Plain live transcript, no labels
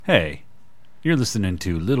Hey, you're listening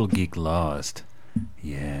to Littlegeeklost.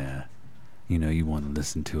 Yeah, you know you want to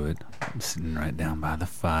listen to it. I'm sitting right down by the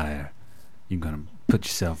fire. You're gonna put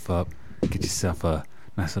yourself up, get yourself a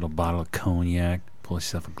nice little bottle of cognac, pull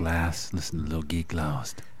yourself a glass, listen to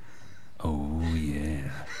Littlegeeklost. Oh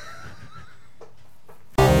yeah.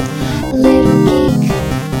 Little Geek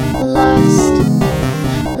Lost.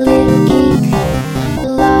 Little Geek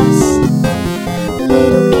Lost.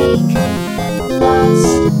 Little Geek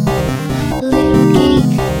Lost. Little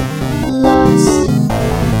Geek Lost.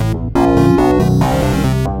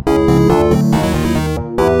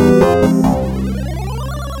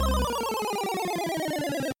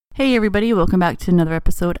 Hey everybody, welcome back to another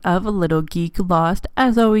episode of Little Geek Lost.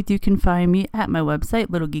 As always, you can find me at my website,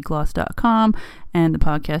 littlegeeklost.com, and the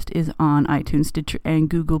podcast is on iTunes, Stitcher, and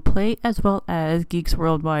Google Play, as well as Geeks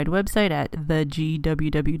Worldwide website at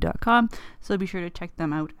thegww.com, so be sure to check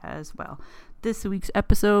them out as well. This week's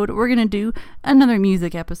episode, we're going to do another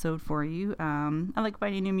music episode for you. I like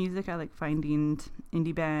finding new music. I like finding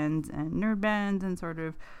indie bands and nerd bands and sort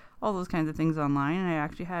of all those kinds of things online, and I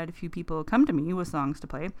actually had a few people come to me with songs to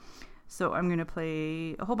play. So I'm going to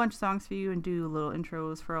play a whole bunch of songs for you and do little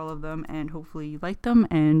intros for all of them, and hopefully you like them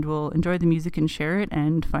and will enjoy the music and share it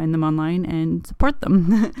and find them online and support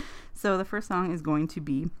them. So the first song is going to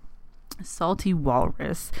be Salty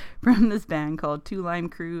Walrus from this band called Two Lime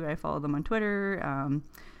Crew. I follow them on Twitter.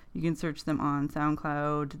 You can search them on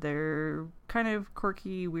SoundCloud. They're kind of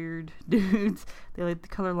quirky, weird dudes. They like the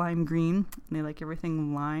color lime green, and they like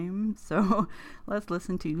everything lime. So let's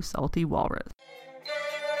listen to Salty Walrus.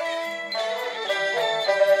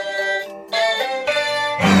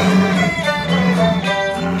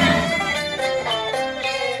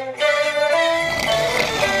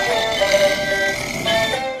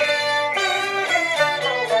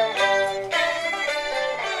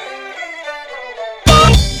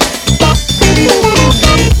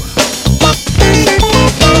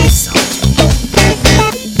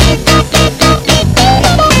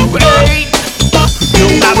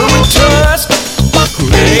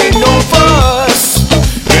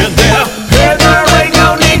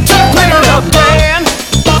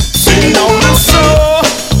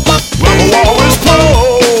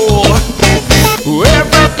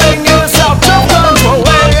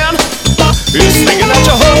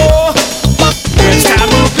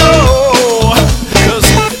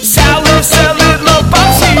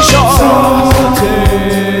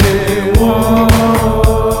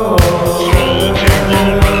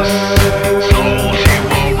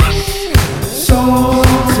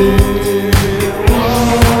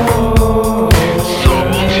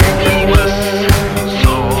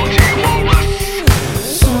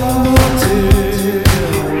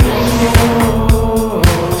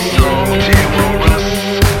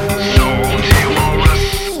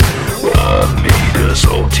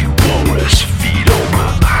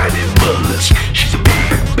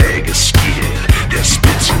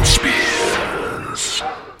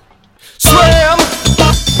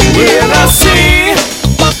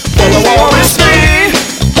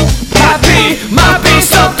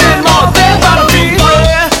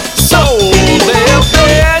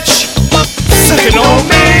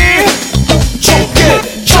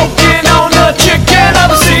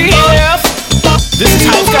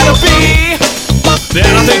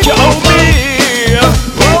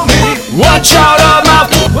 Watch out of my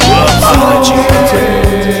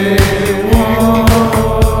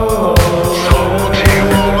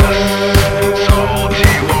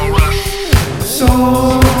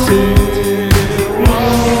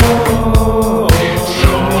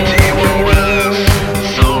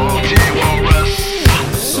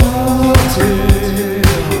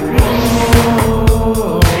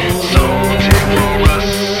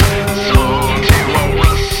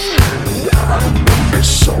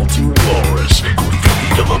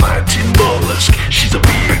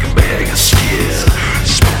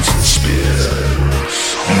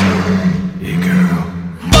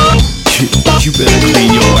you better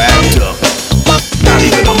clean your act up. Not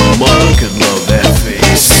even a mother can love that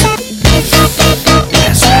face.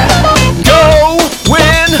 That's right. Go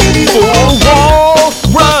win for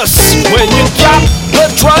walrus when you got the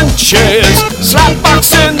trunches.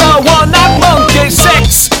 Slapboxing the one-eyed monkey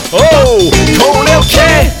 6. Oh, Cornell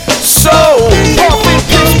K. So, Puffy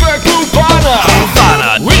Pittsburgh Cubana.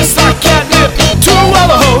 It's like catnip to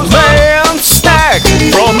other hoes. Lamb stacked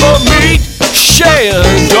from the meat shed,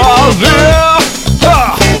 darling.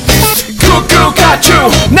 Cuckoo got you.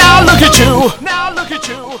 Now look at you. Now look at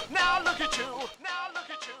you. Now look at you. Now look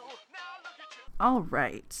at you. Now look at you. All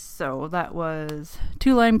right, so that was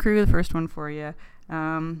Two Lime Crew, the first one for you.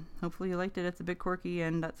 Hopefully you liked it. It's a bit quirky,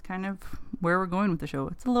 and that's kind of where we're going with the show.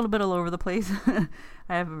 It's a little bit all over the place. I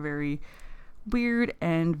have a very weird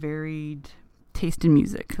and varied taste in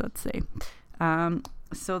music, let's say.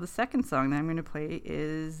 So the second song that I'm going to play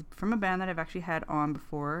is from a band that I've actually had on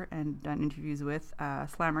before and done interviews with,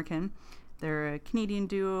 Slammerkin. They're a Canadian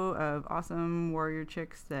duo of awesome warrior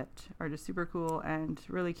chicks that are just super cool and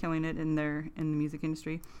really killing it in the music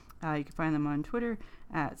industry. You can find them on Twitter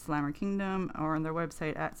at Slammer Kingdom or on their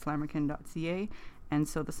website at slammerkin.ca. And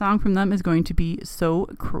so the song from them is going to be So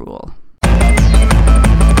Cruel.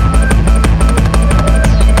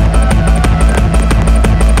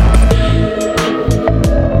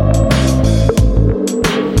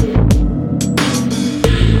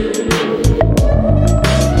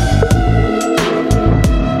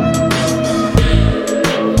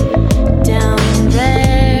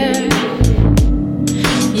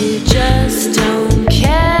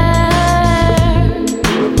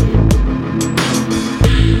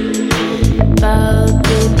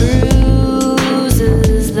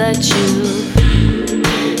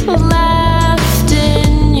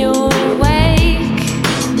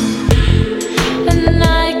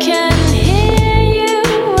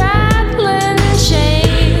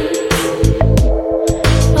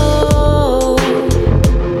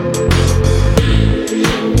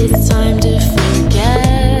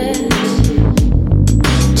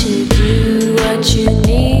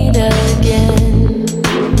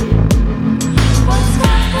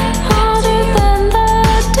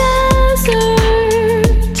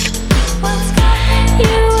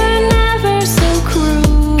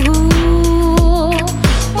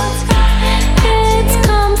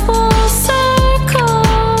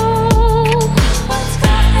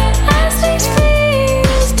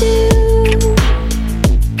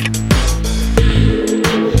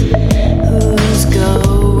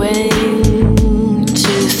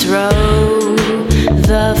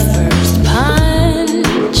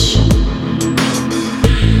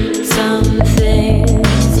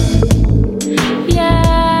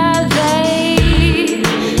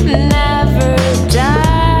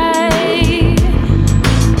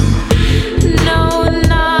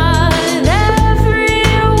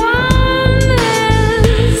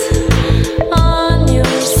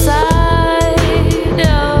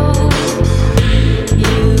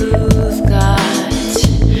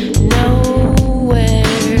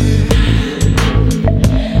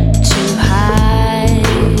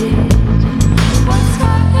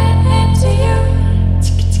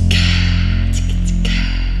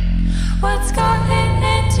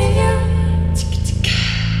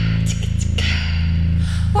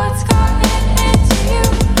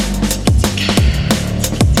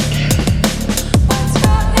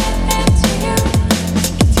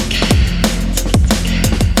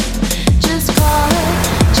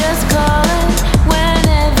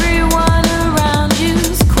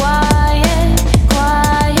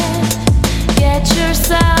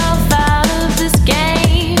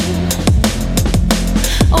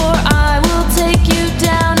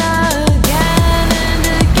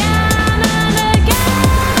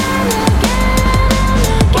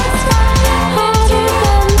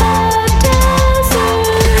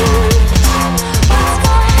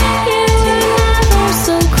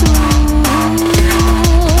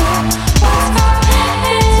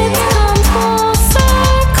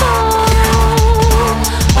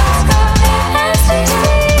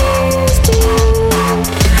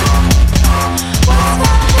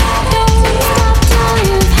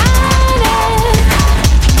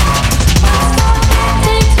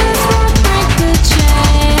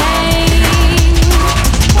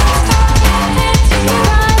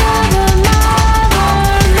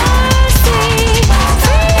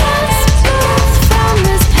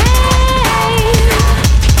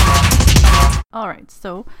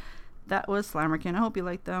 So that was Slammerkin. I hope you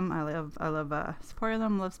like them. I love supporting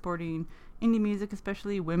them. Love supporting indie music,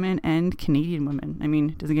 especially women and Canadian women. I mean,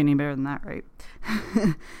 it doesn't get any better than that, right?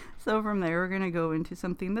 So from there, we're going to go into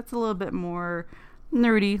something that's a little bit more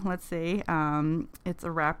nerdy, let's say. It's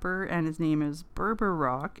a rapper, and his name is Berber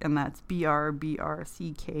Rock, and that's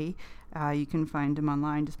BRBRCK. You can find him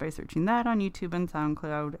online just by searching that on YouTube and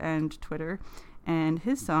SoundCloud and Twitter. And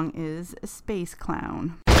his song is Space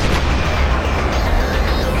Clown.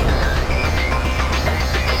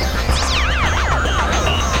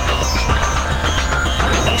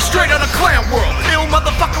 Straight out of clown world, ill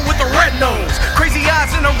motherfucker with a red nose, crazy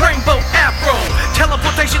eyes and a rainbow afro.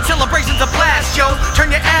 Teleportation celebrations a blast, yo.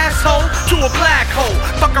 Turn your asshole to a black hole.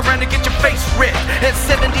 Fuck around and get your face ripped. And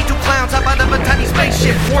 72 clowns hop out of a tiny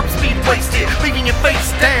spaceship, warp speed wasted, leaving your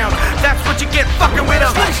face down. That's what you get fucking with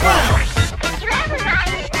a space clown.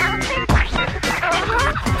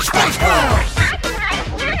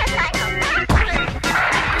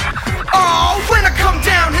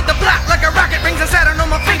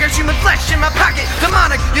 human flesh in my pocket.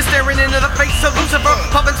 Demonic, you're staring into the face of Lucifer.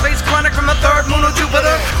 Pumping space chronic from the third moon of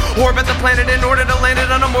Jupiter. Orbit the planet in order to land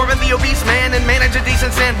it on a morbid, the obese man, and manage a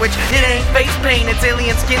decent sandwich. It ain't face paint, it's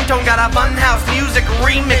alien skin tone. Got a fun house music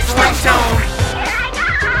remix ringtone.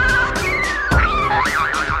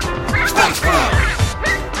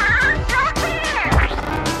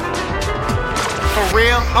 For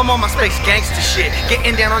real, I'm on my space gangster shit.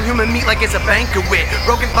 Getting down on human meat like it's a banquet.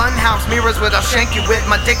 Broken fun house mirrors with I'll shank you with.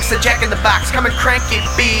 My dick's a jack in the box, come and crank it,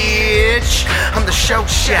 bitch. I'm the show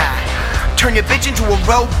shot. Turn your bitch into a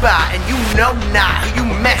robot, and you know not who you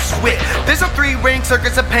mess with. There's a 3-ring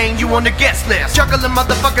circus of pain, you on the guest list. Juggling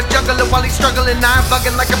motherfuckers, juggling while he's struggling. I'm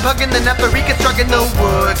bugging like a puggin', then after reconstructing the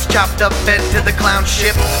woods, chopped up fed to the clown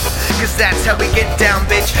ship. Cause that's how we get down,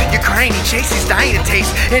 bitch. Your cranny chase, he's dying to taste.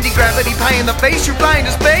 Anti-gravity pie in the face, you're flying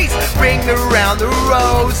to space. Ring around the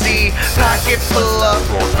rosy, pocket full of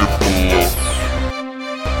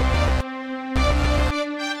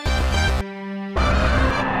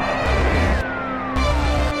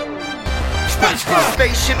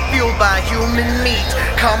spaceship fueled by human meat,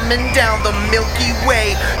 coming down the Milky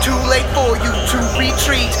Way. Too late for you to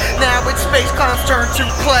retreat. Now it's space clowns' turn to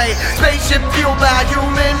play. Spaceship fueled by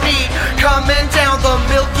human meat, coming down the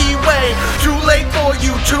Milky Way. Too late for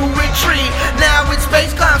you to retreat. Now it's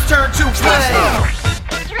space clowns' turn to play.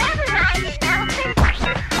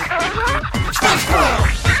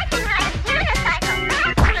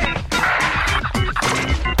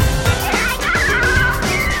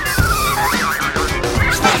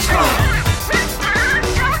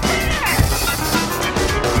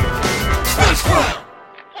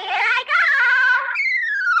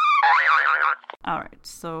 Alright,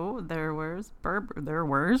 so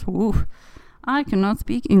I cannot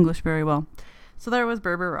speak English very well. So there was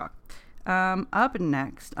Berber Rock. Up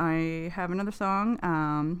next, I have another song.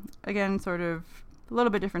 Again, sort of a little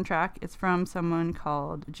bit different track. It's from someone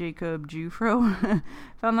called Jacob Jufro.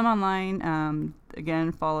 Found them online.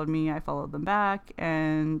 Again, followed me. I followed them back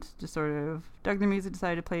and just sort of dug their music.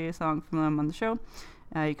 Decided to play a song from them on the show.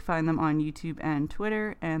 You can find them on YouTube and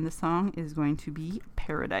Twitter. And the song is going to be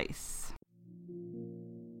Paradise.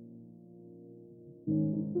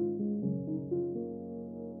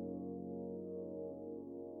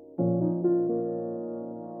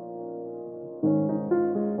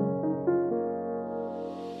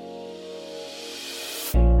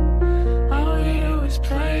 All we do is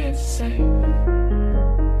play it safe.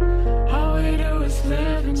 All we do is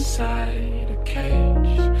live inside a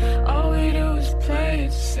cage. All we do is play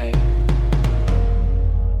it safe.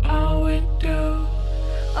 All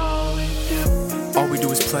we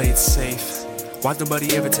do is play it safe. Why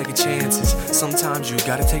nobody ever taking chances? Sometimes you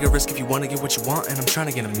gotta take a risk if you wanna get what you want, and I'm trying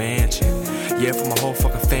to get a mansion. Yeah, for my whole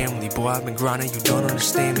fucking family. Boy, I've been grinding, you don't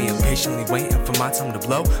understand me. I'm patiently waiting for my time to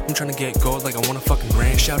blow. I'm trying to get gold like I want a fucking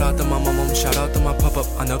grand. Shout out to my mom, shout out to my pop-up.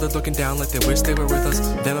 I know they're looking down like they wish they were with us.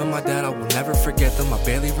 Them and my dad, I will never forget them. I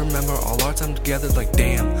barely remember all our time together, like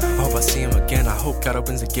damn. I hope I see him again. I hope God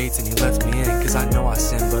opens the gates and he lets me in. Cause I know I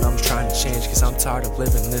sin, but I'm trying to change. Cause I'm tired of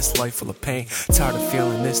living this life full of pain. Tired of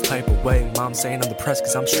feeling this type of way. Mom saying I'm depressed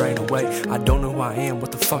cause I'm straying away. I don't know who I am,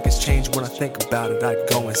 what the fuck has changed. When I think about it, I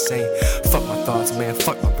go insane. Fuck my thoughts, man,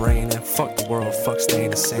 fuck my brain. And fuck the world, fuck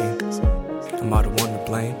staying the same. Am I the one to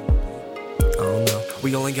blame? I don't know.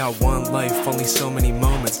 We only got one life, only so many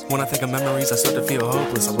moments. When I think of memories, I start to feel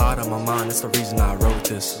hopeless. A lot on my mind, that's the reason I wrote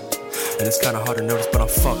this. And it's kinda hard to notice, but I'm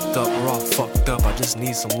fucked up. We're all fucked up, I just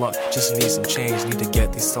need some luck. Just need some change, need to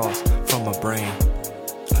get these thoughts from my brain.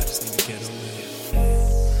 I just need to get them.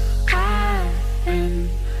 I've been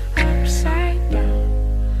upside down.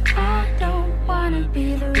 I don't wanna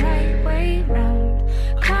be the right way round.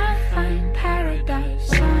 Can't find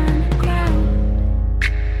paradise on the ground.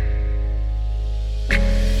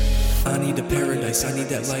 I need a paradise, I need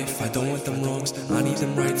that life. I don't want them wrongs, I need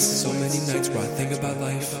them rights. So many nights where I think about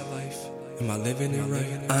life. Am I living it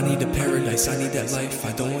right? I need a paradise, I need that life.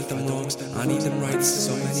 I don't want them wrongs, I need them rights.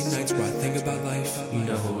 So many nights where I think about life. You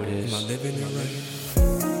know who it is. Am I living it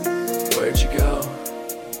right? Where'd you go?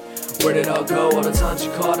 Where did all go? All the times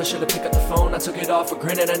you called, I should've picked up the phone. I took it off for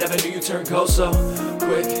granted, I never knew you turned cold so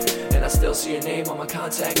quick. And I still see your name on my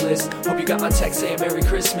contact list. Hope you got my text saying Merry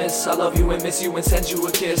Christmas. I love you and miss you and send you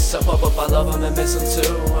a kiss. I pop up, I love him and miss him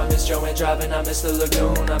too. I miss Joe and driving, I miss the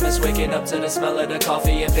lagoon. I miss waking up to the smell of the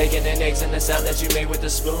coffee and bacon and eggs and the sound that you made with the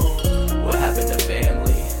spoon. What happened to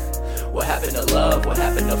family? What happened to love? What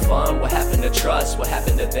happened to fun? What happened to trust? What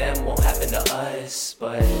happened to them? Won't happen to us.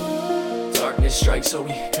 But darkness strikes, so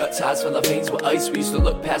we cut ties, fill our veins with ice. We used to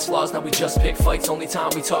look past flaws, now we just pick fights. Only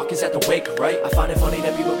time we talk is at the wake, right? I find it funny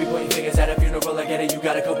that people be pointing fingers at a funeral. I get it, you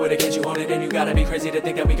gotta cope with it, can't you hold it in? You gotta be crazy to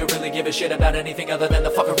think that we could really give a shit about anything other than the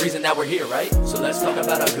fucking reason that we're here, right? So let's talk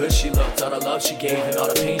about how good she looked, all the love she gave, and all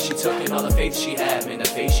the pain she took, and all the faith she had, and the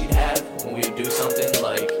faith she'd have when we would do something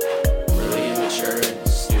like really immature and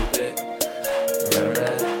stupid. Remember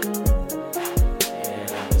that?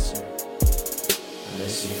 Yeah, I miss her. I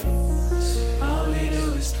miss you. All we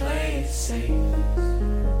do is play it safe.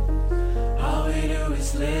 All we do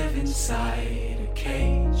is live inside a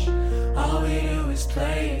cage. All we do is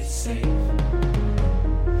play it safe.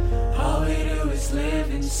 All we do is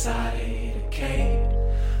live inside a cage.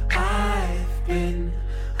 I've been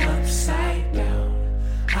upside down.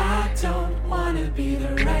 I don't wanna be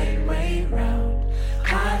the right way round.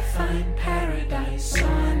 I find paradise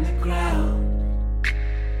on the ground.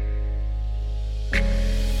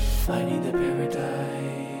 I need the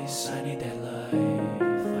paradise, I need that life.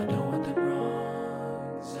 I don't want them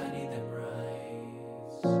wrongs, I need them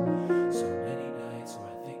rights. So many nights where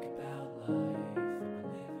I think about life, I'm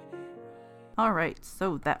living it right. All right,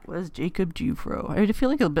 so that was Jacob Jufro. I feel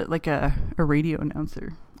like a bit like a radio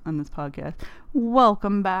announcer on this podcast.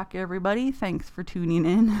 Welcome back, everybody. Thanks for tuning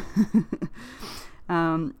in.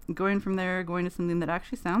 Going from there, going to something that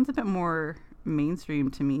actually sounds a bit more mainstream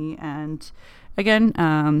to me. And again,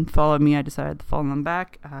 follow me. I decided to follow him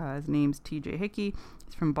back. His name's TJ Hickey.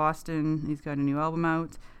 He's from Boston. He's got a new album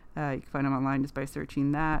out. You can find him online just by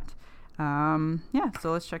searching that. Yeah,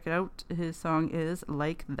 so let's check it out. His song is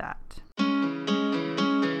Like That.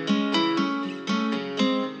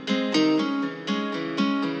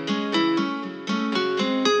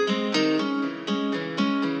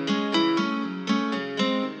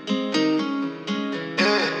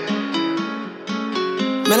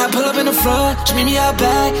 Man, I pull up in the front, she meet me out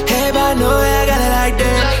back. Everybody know I got it like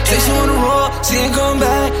that. Say she wanna roll, she ain't come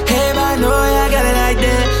back. Everybody know I got it like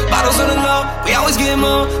that. Bottles on the low, we always get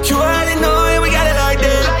more. You already know it, we got it like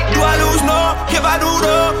that. Do I lose? No. If I do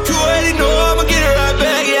though, you already know I'ma get it right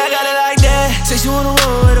back. Yeah, I got it like that. Say she wanna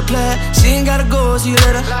roll with a play. She ain't gotta go, see you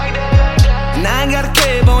later. And I ain't got a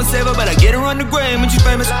cape, I won't save her, but I get her on the gram when she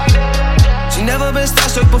famous. She never been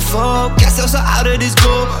starstruck before. Guess I was so out of this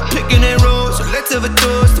goal. Picking and roll, so let's have a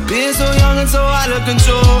toast to being so young and so out of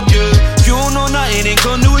control. Yeah, you don't know nothing, ain't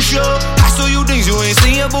come to a show. I show you things you ain't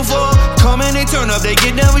seen before. Come and they turn up, they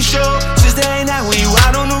get down with show. Since they ain't out when you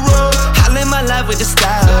out on the road. I live my life with the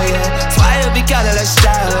style, yeah. Fire be kinda like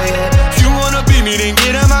style, yeah. If you wanna be me, then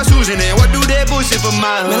get in my shoes and then what do that bullshit for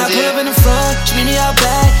miles? Man, I pull up in the front, she meet me out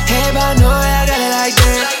back. Everybody know I got it like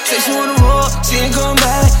that. Say she wanna roll, she ain't come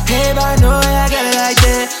back. Everybody know I got it like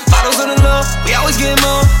that. Bottles on the low, we always get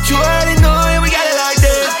more. You already know it, we got it like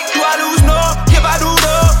that. Do I lose? No. If I do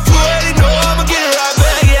though, you already know I'ma get it right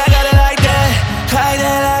back. Yeah, I got it like that. Like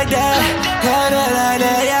that, like that. Like that, like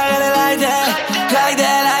that. Yeah, I got it like that. Like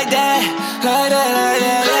that, like that. Like that, like that.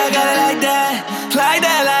 Yeah, I got it like that. Like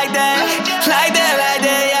that, like that. Like that, like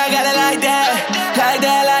that. Yeah, I got it like that. Like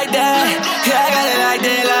that, like that. Yeah, I got it like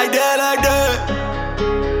that, like that, like that.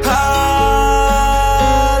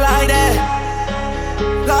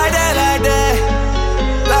 Like that, like that,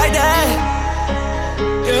 like that,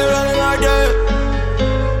 yeah, running like that.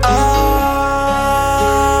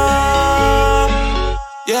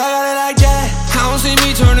 Yeah, I got it like that. I don't see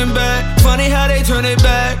me turning back. Funny how they turn it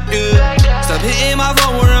back, yeah. Stop hitting my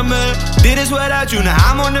phone where I'm at. Did this without you, now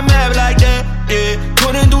I'm on the map like that, yeah.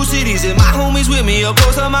 Putting through cities and my homies with me. Of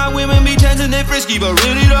course, all my women be tense and frisky, but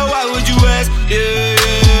really though, why would you ask? Yeah,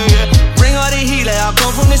 yeah, yeah. Bring all the heat, like I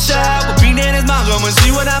come from the shop. But being in his mom, come and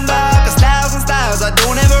see what I'm about. Cause styles and styles, I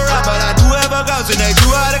don't ever rock, but I do have a couch and they do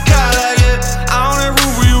out of car, like yeah. I don't have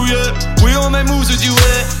room for you yet. We don't make moves with you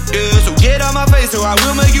yet, yeah. So get on my face, so I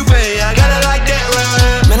will make you pay. I got it like that,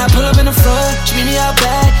 right? Man, I pull up in the front, she meet me out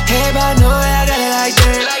back. Everybody know I got it like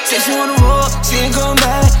that. Say she wanna roll, she ain't come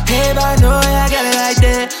back. Everybody know I got it like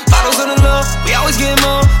that. Bottles on the low, we always get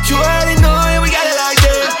more. You already know it, we got it like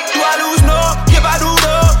that. Do I lose? No. If I do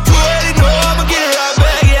though, you already know I'ma get it right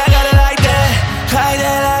back. Yeah, I got it like that. Like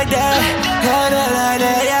that, like that. Like that, like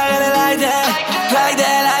that. Yeah, I got it like that. Like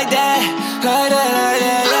that, like that. Like that, like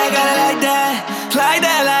that. Yeah, I got it like that. Like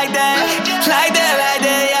that, like that. Like that, like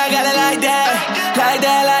that. Yeah, I got it like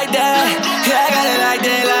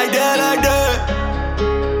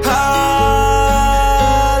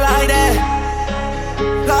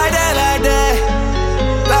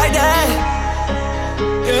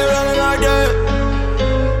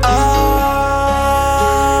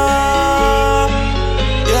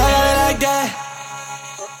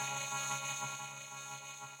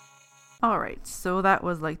right, so that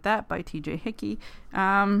was Like That by TJ Hickey.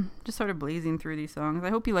 Just sort of blazing through these songs. I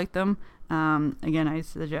hope you like them. Again, I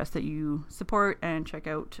suggest that you support and check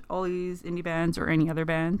out all these indie bands or any other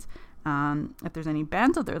bands. If there's any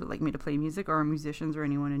bands out there that like me to play music, or musicians or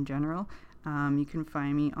anyone in general, you can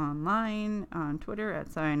find me online on Twitter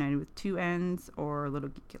at Cyanide with 2 N's, or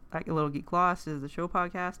Littlegeeklost is the show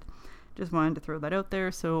podcast. Just wanted to throw that out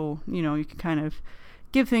there so you can kind of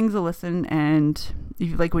give things a listen, and if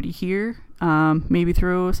you like what you hear, maybe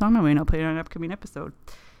throw a song my way and I'll play it on an upcoming episode.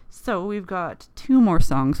 So we've got 2 more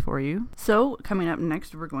songs for you. So coming up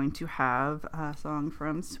next, we're going to have a song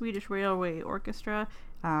from Swedish Railway Orchestra.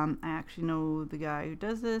 I actually know the guy who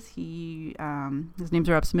does this. His name's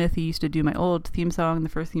Rob Smith. He used to do my old theme song, the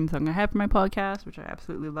first theme song I had for my podcast, which I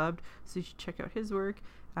absolutely loved. So you should check out his work.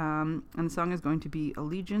 And the song is going to be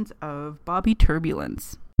Allegiance of Bobby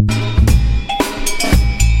Turbulence.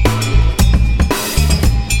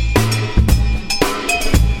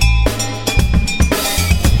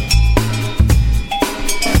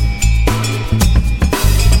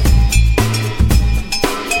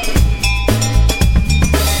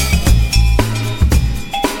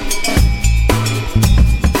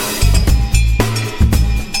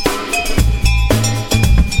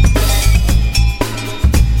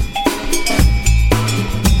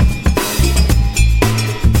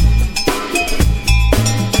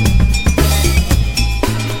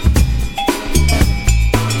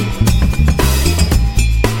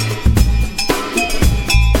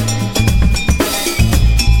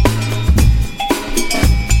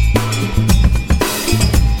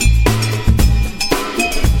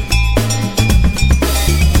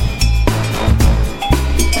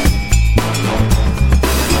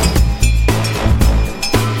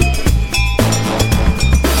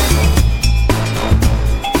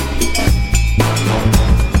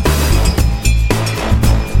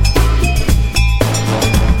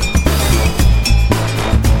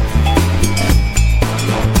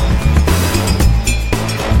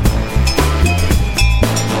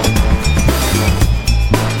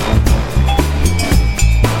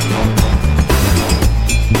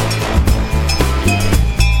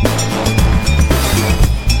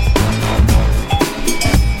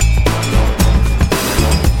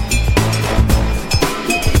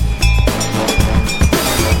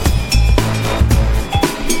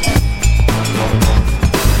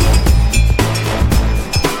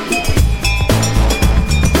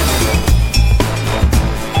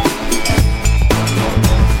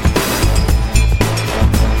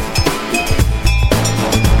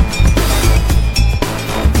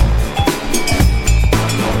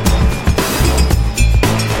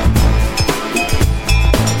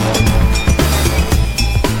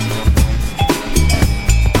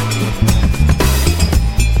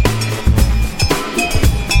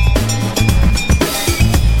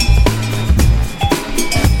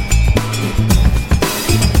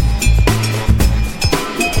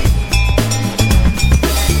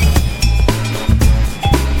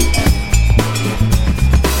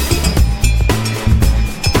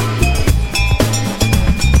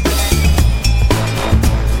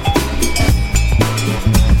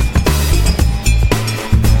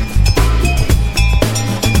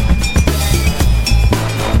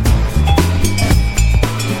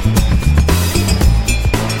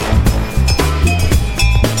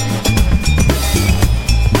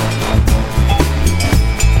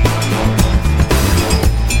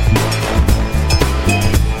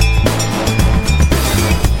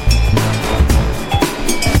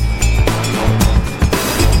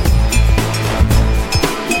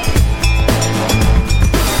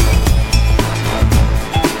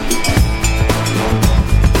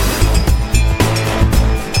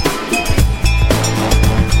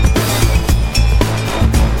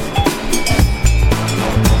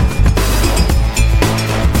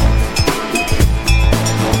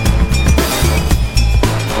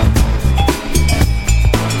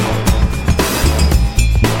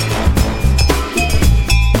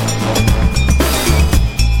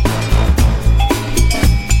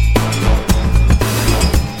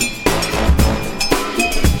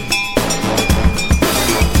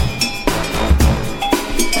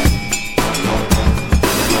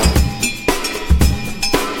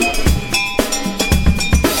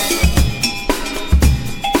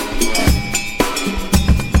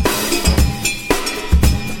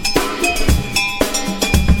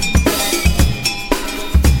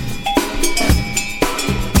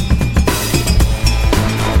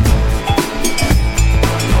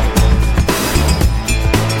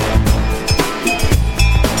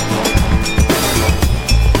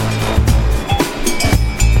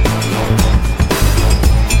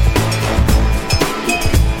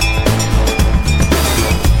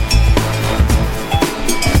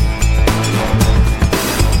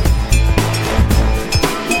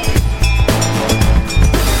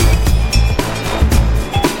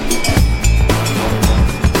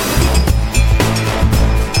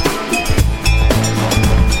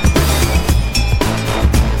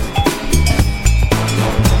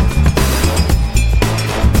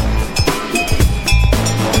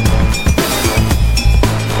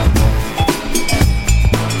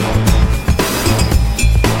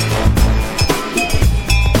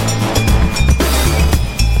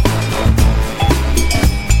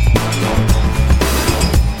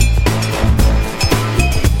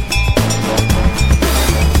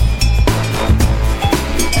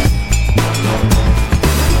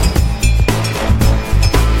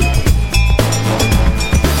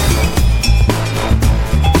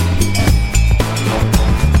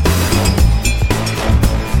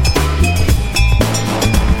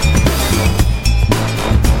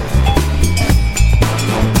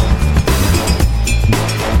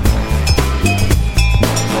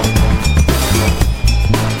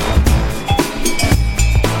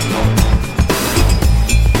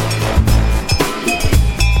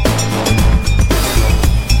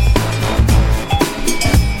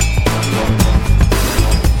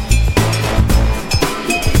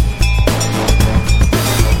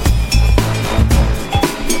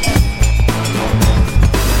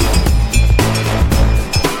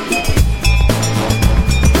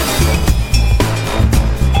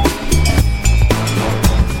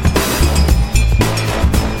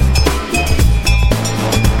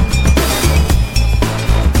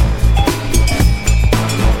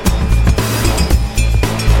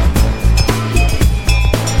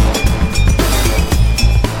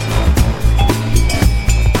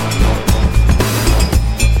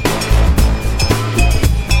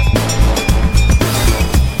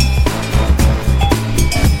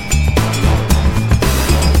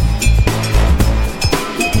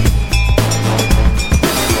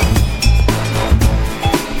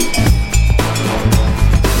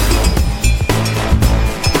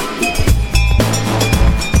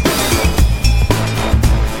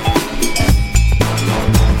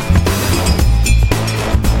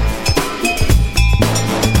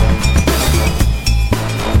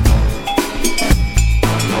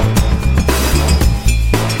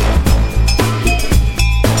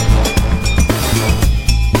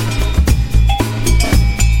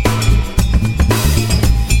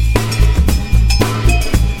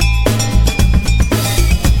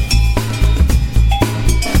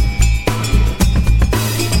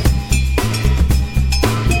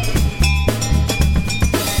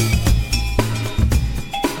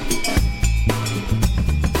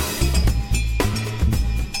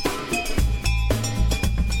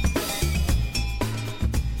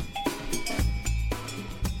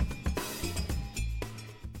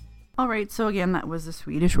 Alright, so again, that was the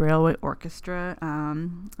Swedish Railway Orchestra.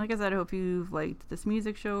 Like I said, I hope you've liked this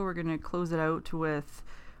music show. We're going to close it out with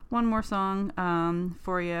one more song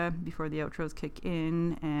for you before the outros kick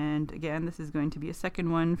in. And again, this is going to be a second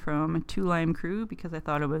one from Two Lime Crew because I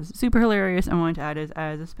thought it was super hilarious. I wanted to add it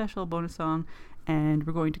as a special bonus song. And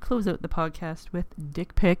we're going to close out the podcast with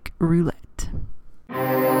Dick Pic Roulette.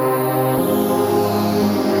 I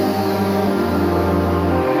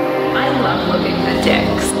love looking at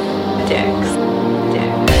dicks. Dicks.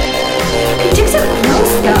 Dicks are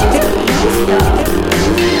gross though.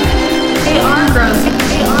 They are gross.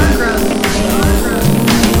 They are gross.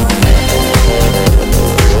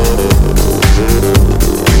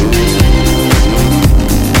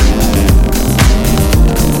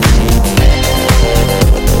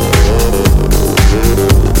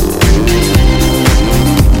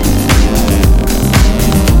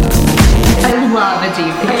 I love a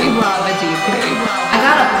deep pig. I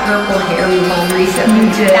got a purple hair removal recently. You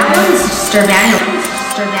did? That one's Stradaniel.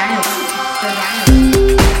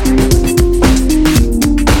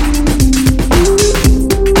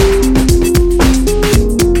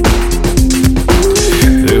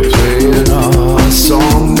 They're playing our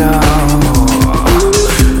song now.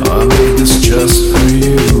 I made this just for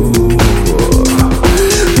you.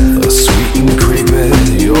 Sweet and creepy,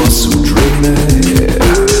 you're so dreamy.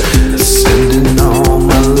 Sending all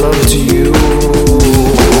my love to you.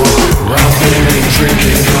 I've been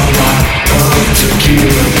drinking a lot of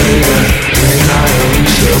tequila, baby. When I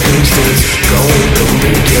reach the place that's going to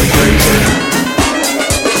make you crazy.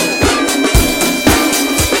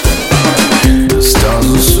 The stars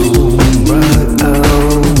are so bright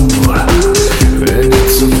out, and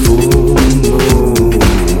it's a full moon.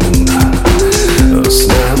 A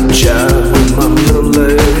Snapchat with my middle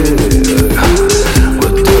leg.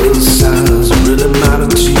 What does size really matter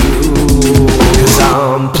to you? 'Cause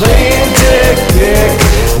I'm playing dick pic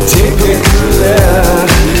roulette,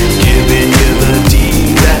 giving you the D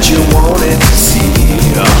that you wanted to see.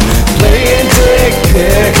 Playing dick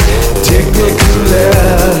pic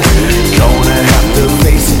roulette. Gonna have to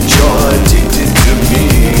face it, you're addicted to me.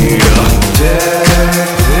 Dick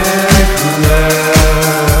pic roulette.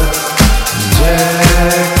 Dick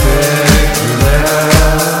pic roulette.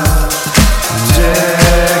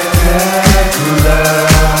 Dick pic roulette.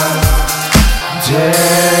 Dick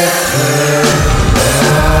pic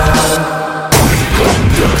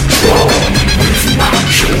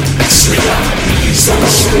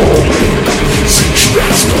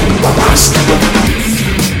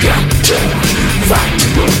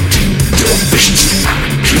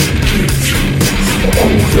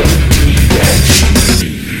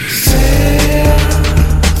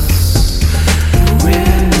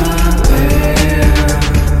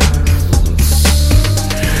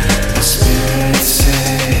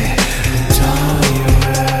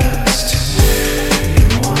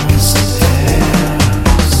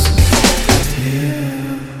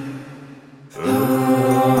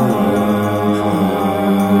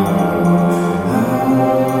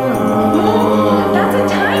That's a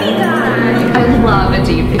tiny guy. I love a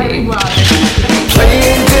deep pig.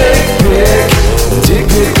 Playing dick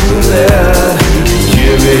pic roulette,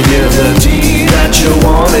 giving you the D that you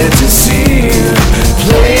wanted to see.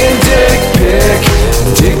 Playing dick pic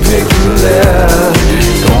roulette.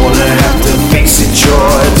 Gonna have to face it,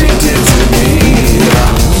 you're addicted to me.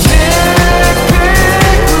 Dick pic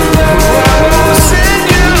roulette. I'll send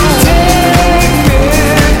you dick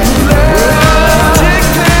pic roulette.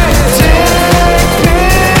 Dick pic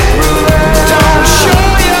roulette. Don't show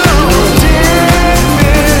you dick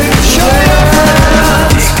pic, show you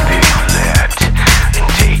dick pic roulette and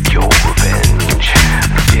take your revenge.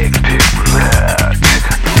 Dick pic roulette.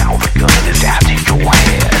 Now the gun is out of your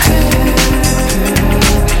head.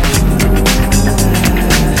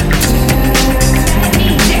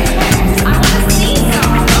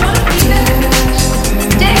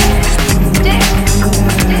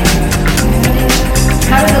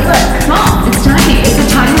 How does it look? Come on, it's tiny. It's a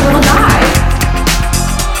tiny little guy.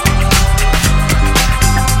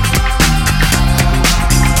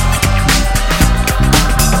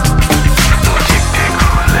 Dick pic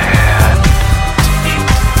roulette.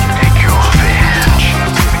 Take your revenge.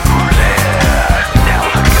 Roulette. Now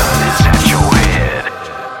the gun is at your head.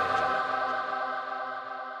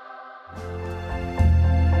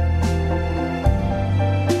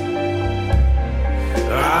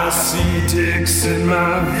 I see dicks in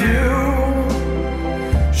my view,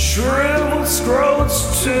 shriveled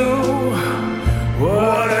scroats too.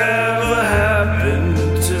 Whatever happened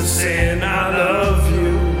to saying I love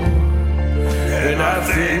you? And I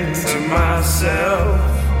think to myself,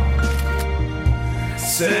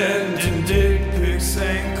 Sending dick pics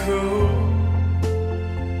ain't cool.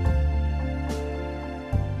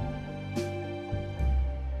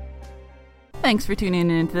 Thanks for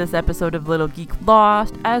tuning in to this episode of Little Geek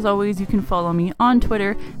Lost. As always, you can follow me on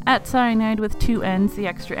Twitter at Cyanide with 2 N's. The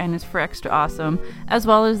extra N is for extra awesome, as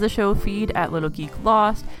well as the show feed at Little Geek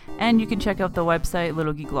Lost. And you can check out the website,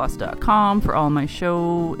 littlegeeklost.com, for all my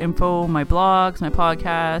show info, my blogs, my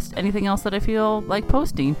podcast, anything else that I feel like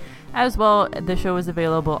posting. As well, the show is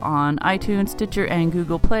available on iTunes, Stitcher, and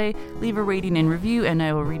Google Play. Leave a rating and review, and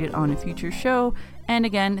I will read it on a future show. And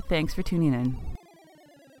again, thanks for tuning in.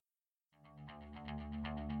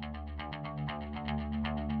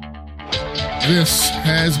 This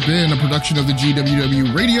has been a production of the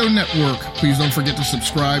GWW Radio Network. Please don't forget to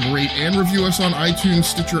subscribe, rate, and review us on iTunes,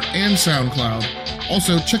 Stitcher, and SoundCloud.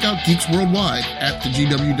 Also, check out Geeks Worldwide at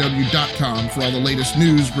thegww.com for all the latest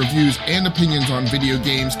news, reviews, and opinions on video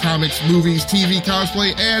games, comics, movies, TV,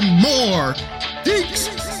 cosplay, and more. Geeks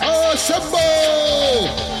Assemble!